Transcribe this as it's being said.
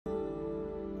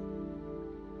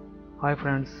Hi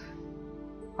friends,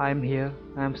 I am here.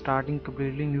 I am starting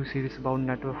completely new series about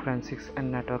network forensics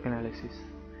and network analysis.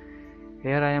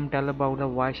 Here I am tell about the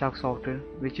WireShark software,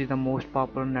 which is the most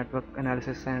popular network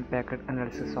analysis and packet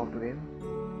analysis software.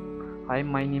 Hi,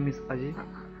 my name is Ajay.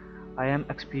 I am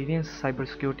experienced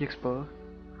cybersecurity expert.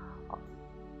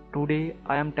 Today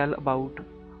I am tell about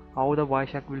how the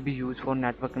WireShark will be used for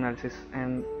network analysis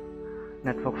and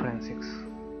network forensics.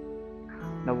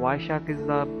 The WireShark is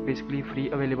the basically free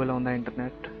available on the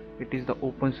internet. It is the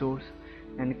open source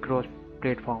and cross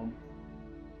platform.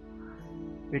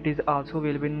 It is also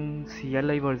available in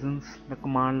CLI versions, the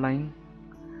command line,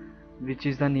 which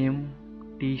is the name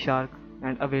T-Shark,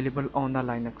 and available on the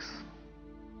Linux.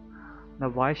 The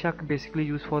WireShark basically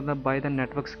used by the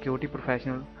network security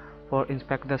professional for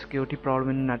inspect the security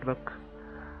problem in network.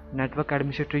 Network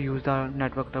administrator use the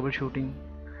network troubleshooting,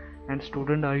 and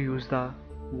student are use the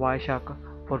WireShark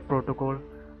for protocol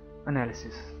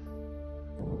analysis.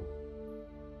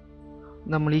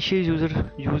 The malicious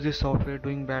user use this software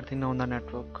doing bad thing on the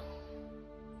network.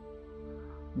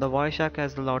 The WireShark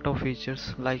has a lot of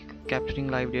features like capturing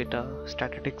live data,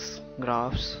 statistics,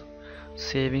 graphs,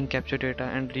 saving captured data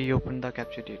and reopen the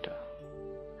captured data.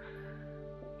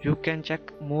 You can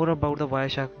check more about the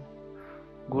WireShark.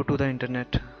 Go to the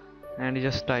internet and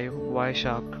just type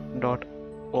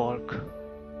wireshark.org.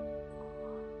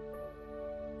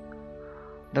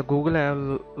 The Google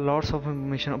have lots of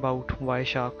information about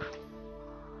WireShark.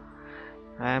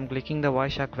 I am clicking the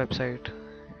WireShark website,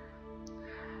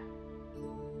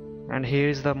 and here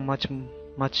is the much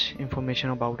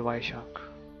information about WireShark.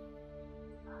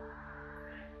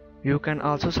 You can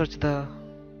also search the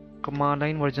command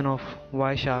line version of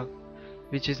WireShark,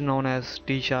 which is known as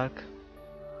T-Shark.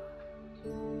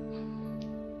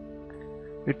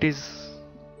 It is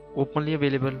openly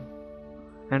available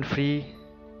and free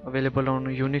available on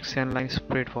Unix and Linux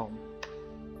platform.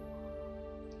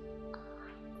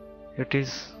 It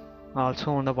is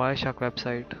also on the WireShark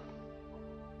website.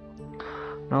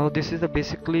 Now this is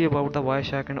basically about the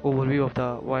WireShark and overview of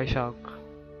the WireShark.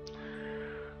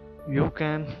 You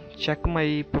can check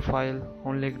my profile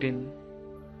on LinkedIn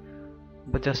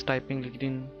by just typing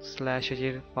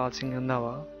LinkedIn/Ajay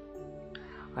Randhawa.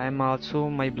 I am also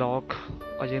my blog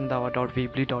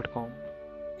ajay.weebly.com,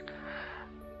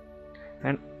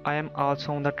 and I am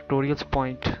also on the tutorials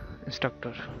point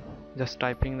instructor. Just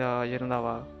typing the Ajay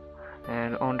Randhawa,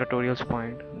 and on tutorials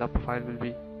point the profile will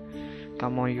be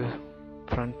come on your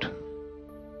front.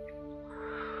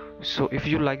 So if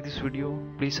you like this video,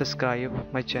 please subscribe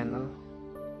my channel,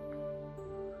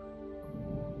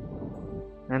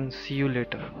 and see you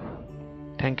later.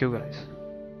 Thank you guys.